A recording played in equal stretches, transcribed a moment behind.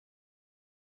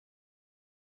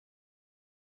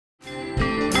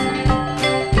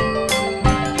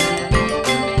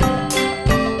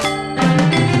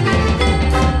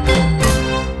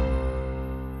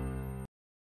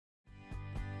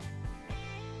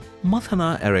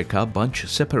Mathana Areca bunch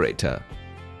separator.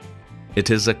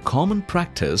 It is a common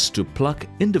practice to pluck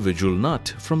individual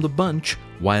nut from the bunch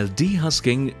while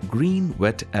dehusking green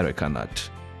wet areca nut.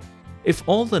 If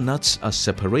all the nuts are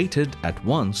separated at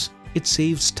once, it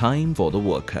saves time for the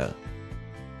worker.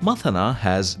 Mathana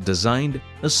has designed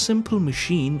a simple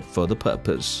machine for the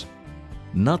purpose.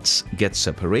 Nuts get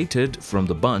separated from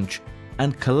the bunch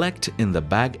and collect in the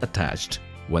bag attached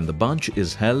when the bunch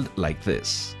is held like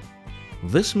this.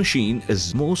 This machine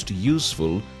is most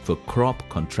useful for crop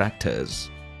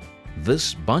contractors.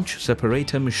 This bunch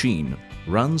separator machine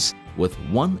runs with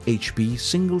 1 HP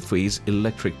single-phase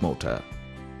electric motor.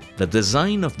 The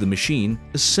design of the machine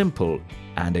is simple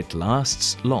and it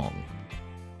lasts long.